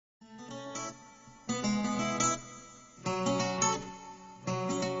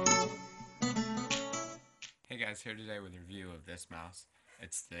guys, here today with a review of this mouse.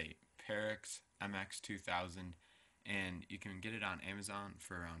 It's the Perixx MX-2000, and you can get it on Amazon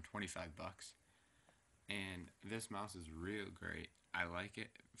for around 25 bucks. And this mouse is real great. I like it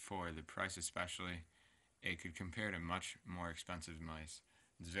for the price especially. It could compare to much more expensive mice.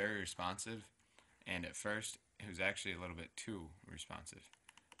 It's very responsive, and at first it was actually a little bit too responsive,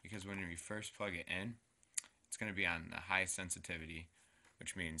 because when you first plug it in, it's going to be on the high sensitivity,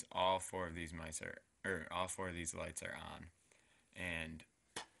 which means all four of these lights are on. And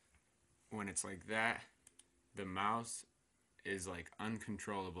when it's like that, the mouse is like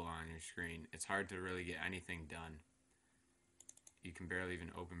uncontrollable on your screen. It's hard to really get anything done. You can barely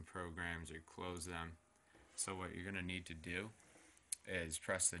even open programs or close them. So what you're going to need to do is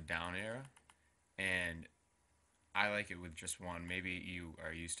press the down arrow, and I like it with just one. Maybe you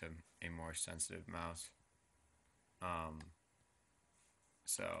are used to a more sensitive mouse.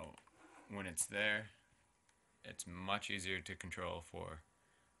 So when it's there, it's much easier to control for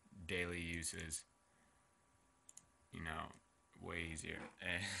daily uses. Way easier.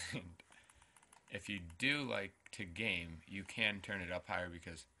 And if you do like to game, you can turn it up higher,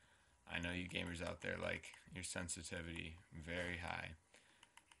 because I know you gamers out there like your sensitivity very high.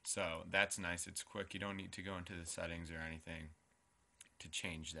 So that's nice. It's quick. You don't need to go into the settings or anything to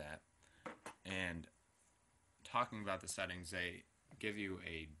change that. And talking about the settings, they give you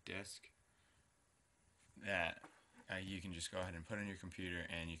a disk that you can just go ahead and put in your computer,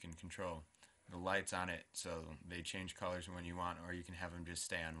 and you can control the lights on it so they change colors when you want, or you can have them just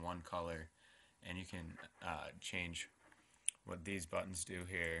stay on one color, and you can change what these buttons do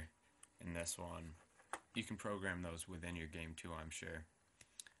here and this one. You can program those within your game too, I'm sure.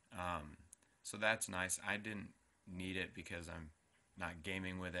 So that's nice. I didn't need it because I'm not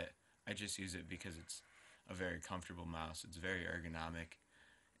gaming with it. I just use it because it's a very comfortable mouse. It's very ergonomic,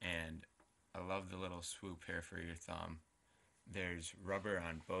 and I love the little swoop here for your thumb. There's rubber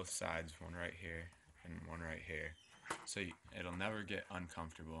on both sides, one right here and one right here, so it'll never get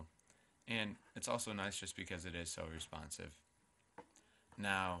uncomfortable. And it's also nice just because it is so responsive.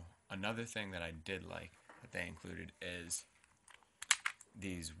 Now, another thing that I did like that they included is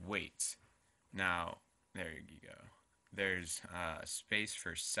these weights. Now, there you go. There's space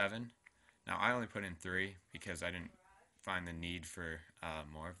for 7. Now, I only put in 3 because I didn't find the need for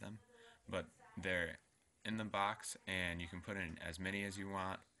more of them. But they're in the box, and you can put in as many as you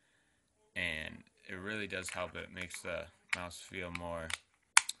want. And it really does help. It makes the mouse feel more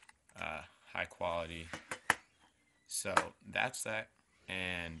high quality. So that's that.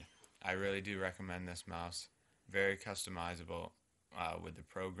 And I really do recommend this mouse. Very customizable with the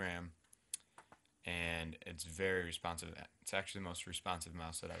program, and it's very responsive. It's actually the most responsive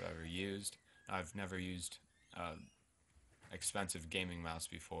mouse that I've ever used. I've never used expensive gaming mouse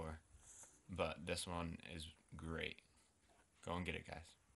before, but this one is great. Go and get it, guys.